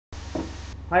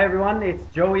Hi everyone, it's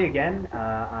Joey again.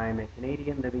 I'm a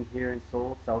Canadian living here in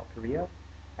Seoul, South Korea.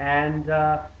 And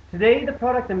today the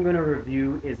product I'm going to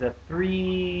review is a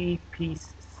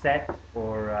three-piece set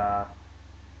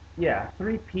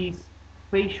three-piece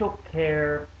facial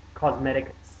care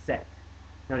cosmetic set.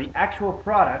 Now the actual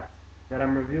product that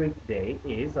I'm reviewing today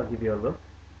is, I'll give you a look,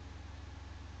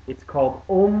 it's called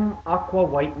Homme Aqua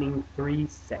Whitening 3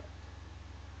 Set.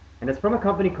 And it's from a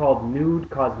company called Nude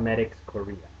Cosmetics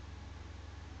Korea.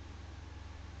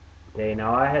 Okay,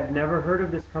 now I had never heard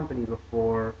of this company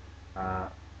before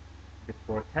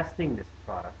testing this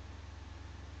product.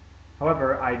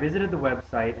 However, I visited the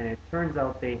website and it turns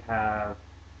out they have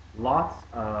lots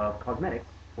of cosmetics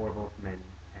for both men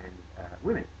and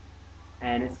women.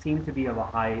 And it seemed to be of a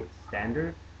high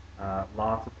standard.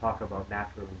 Lots of talk about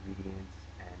natural ingredients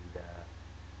and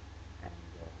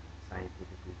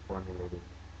scientifically formulated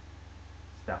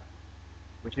stuff,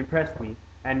 which impressed me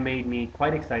and made me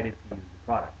quite excited to use the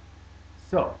product.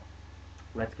 So,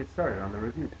 let's get started on the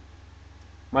review.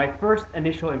 My first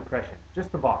initial impression, just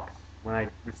the box. When I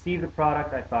received the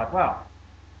product, I thought, wow,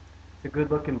 it's a good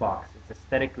looking box. It's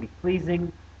aesthetically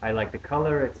pleasing. I like the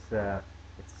color. It's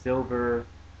silver.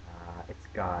 It's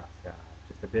got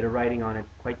just a bit of writing on it,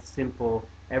 quite simple.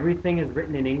 Everything is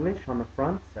written in English on the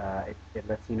front. It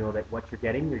lets you know that what you're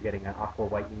getting. You're getting an aqua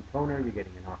whitening toner, you're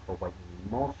getting an aqua whitening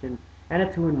emulsion, and a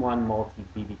 2-in-1 multi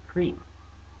BB cream.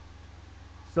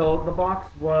 So the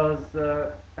box was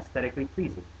aesthetically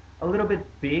pleasing. A little bit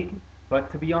big,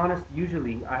 but to be honest,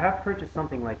 usually I have purchased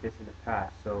something like this in the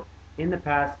past. So in the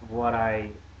past, what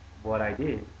I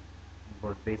did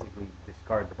was basically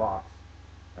discard the box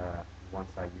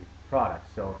once I used the product.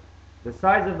 So the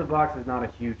size of the box is not a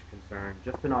huge concern,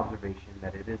 just an observation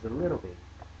that it is a little big.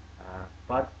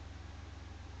 But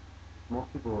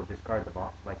most people will discard the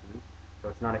box like me, so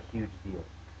it's not a huge deal.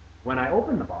 When I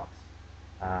opened the box,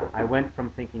 I went from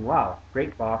thinking, wow,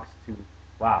 great box, to,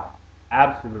 wow,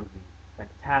 absolutely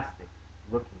fantastic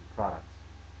looking products.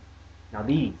 Now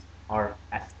these are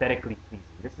aesthetically pleasing.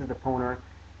 This is the toner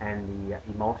and the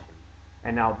emulsion.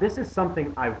 And now this is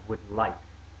something I would like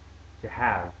to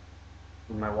have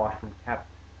in my washroom cabinet.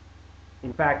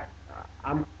 In fact,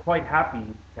 I'm quite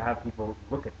happy to have people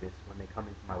look at this when they come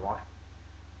into my washroom.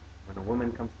 When a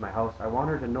woman comes to my house, I want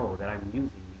her to know that I'm using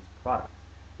these products.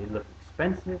 They look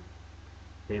expensive,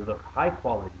 they look high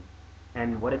quality,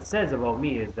 and what it says about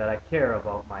me is that I care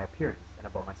about my appearance and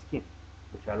about my skin,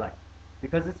 which I like,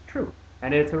 because it's true,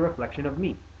 and it's a reflection of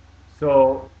me.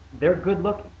 So they're good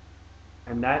looking,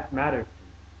 and that matters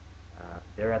to me.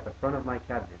 They're at the front of my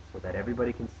cabinet so that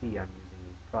everybody can see I'm using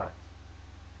these products.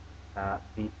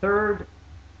 The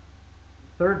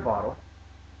third bottle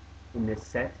in this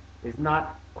set is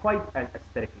not quite as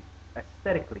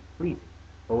aesthetically pleasing,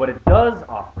 but what it does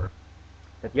offer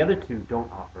that the other two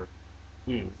don't offer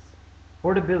is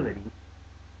portability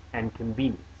and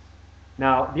convenience.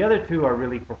 Now, the other two are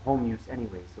really for home use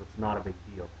anyway, so it's not a big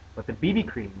deal. But the BB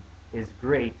cream is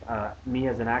great. Me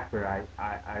as an actor,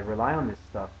 I rely on this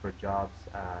stuff for jobs.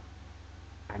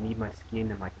 I need my skin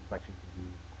and my complexion to be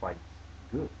quite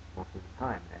good most of the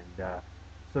time. And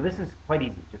so this is quite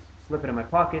easy. Just slip it in my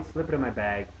pocket, slip it in my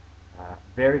bag.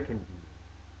 Very convenient.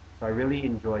 So I really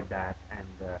enjoyed that.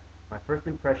 And my first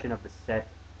impression of the set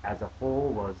as a whole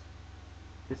was,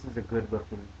 this is a good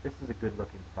looking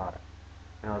product,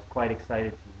 and I was quite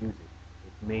excited to use it.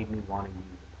 It made me want to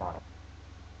use the product.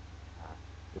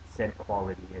 It said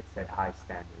quality, it said high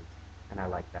standards, and I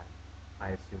like that.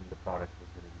 I assumed the product was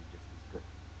going to be just as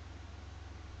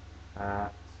good.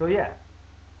 So yeah,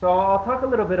 so I'll talk a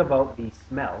little bit about the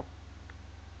smell.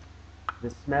 The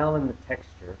smell and the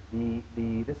texture.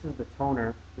 This is the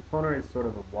toner. The toner is sort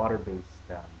of a water-based.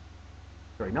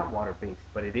 Sorry, not water-based,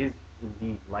 but it is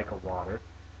indeed like a water.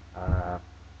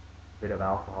 Bit of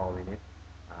alcohol in it.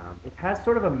 It has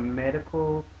sort of a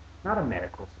medical, not a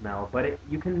medical smell, but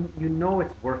you know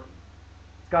it's working.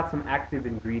 It's got some active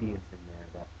ingredients in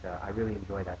there that I really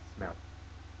enjoy that smell.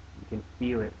 You can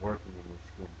feel it working in your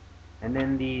skin. And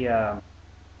then the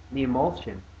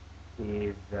emulsion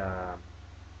is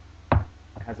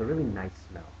has a really nice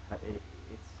smell.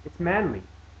 It's manly,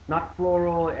 not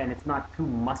floral, and it's not too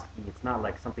musky. It's not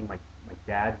like something my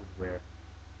dad would wear.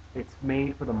 It's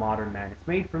made for the modern man. It's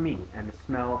made for me, and the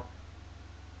smell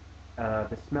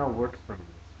works for me.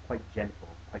 It's quite gentle,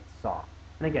 quite soft.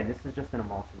 And again, this is just an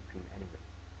emulsion cream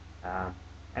anyway.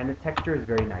 And the texture is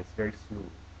very nice, very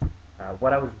smooth.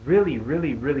 What I was really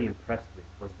impressed with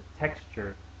was the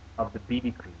texture of the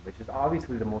BB cream, which is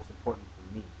obviously the most important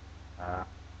for me.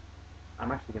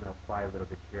 I'm actually going to apply a little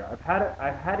bit here.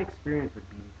 I've had experience with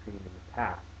BB cream in the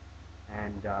past,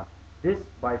 and this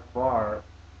by far,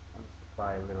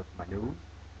 apply a little to my nose.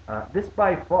 This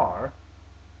by far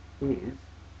is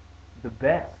the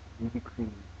best BB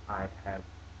cream I have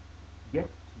yet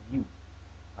to use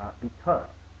because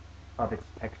of its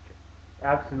texture.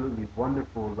 Absolutely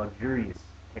wonderful, luxurious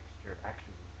texture,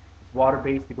 actually. It's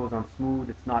water-based, it goes on smooth,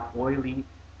 it's not oily,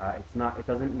 it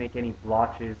doesn't make any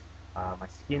blotches. My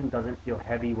skin doesn't feel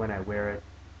heavy when I wear it.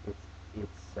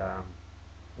 It's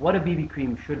what a BB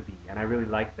cream should be, and I really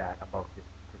like that about this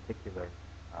particular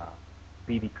uh,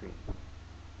 BB cream.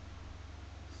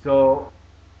 So,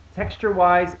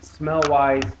 texture-wise,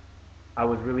 smell-wise, I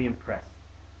was really impressed.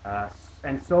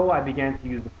 And so I began to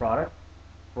use the product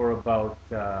for about,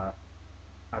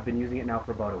 I've been using it now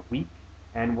for about a week.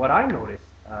 And what I noticed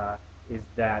is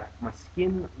that my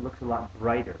skin looks a lot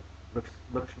brighter,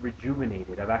 looks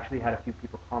rejuvenated. I've actually had a few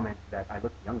people comment that I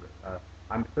look younger.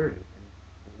 I'm 30, and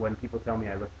when people tell me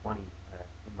I look 20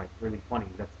 in my early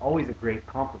 20s, that's always a great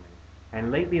compliment.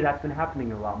 And lately that's been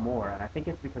happening a lot more, and I think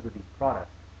it's because of these products.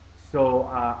 So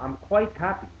I'm quite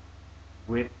happy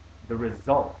with the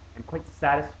result and quite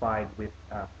satisfied with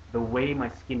the way my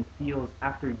skin feels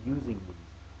after using these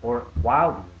or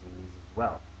while using these as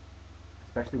well,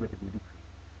 especially with the BB cream.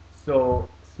 So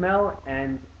smell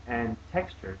and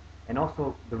texture and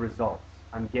also the results.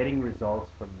 I'm getting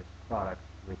results from this product,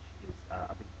 which is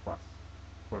a big plus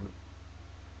for me.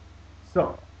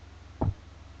 So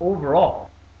overall,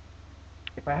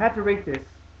 if I had to rate this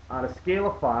on a scale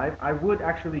of 5, I would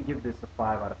actually give this a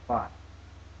 5 out of 5.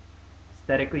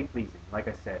 Aesthetically pleasing, like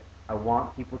I said, I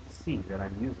want people to see that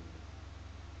I'm using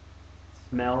this.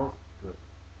 Smells good.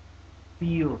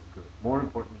 Feels good. More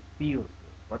importantly, feels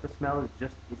good. But the smell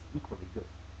is equally good.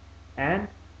 And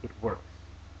it works.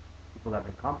 People have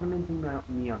been complimenting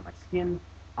me on my skin.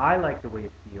 I like the way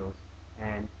it feels.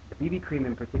 And the BB cream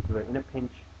in particular, in a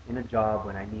pinch, in a job,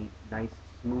 when I need nice,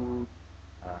 smooth,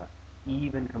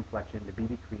 even complexion, the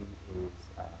BB cream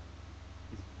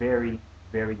is very,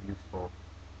 very useful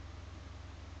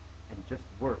and just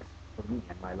works for me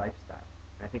and my lifestyle.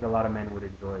 And I think a lot of men would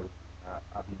enjoy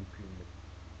a BB cream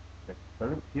that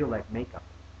doesn't feel like makeup.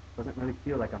 Doesn't really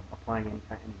feel like I'm applying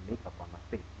any makeup on my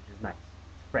face, which is nice.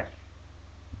 It's fresh.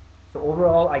 So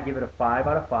overall, I give it a 5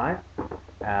 out of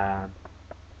 5.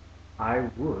 I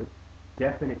would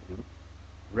definitely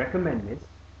recommend this.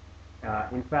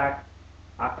 In fact,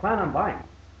 I plan on buying this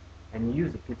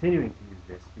and continuing to use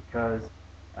this because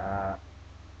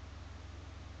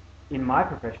in my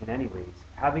profession anyways,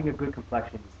 having a good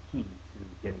complexion is key to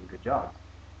getting good jobs.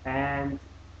 And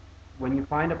when you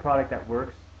find a product that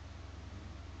works,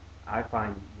 I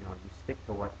find you stick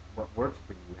to what works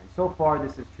for you. And so far,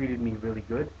 this has treated me really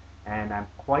good, and I'm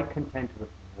quite content with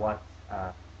what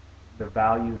the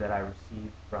value that I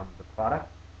received from the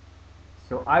product.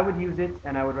 So I would use it,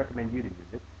 and I would recommend you to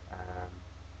use it.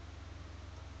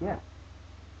 Yeah.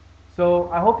 So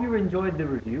I hope you enjoyed the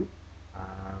review.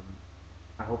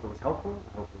 I hope it was helpful.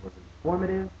 I hope it was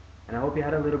informative, and I hope you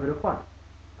had a little bit of fun.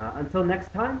 Until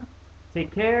next time,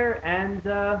 take care and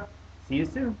see you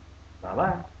soon. Bye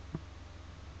bye.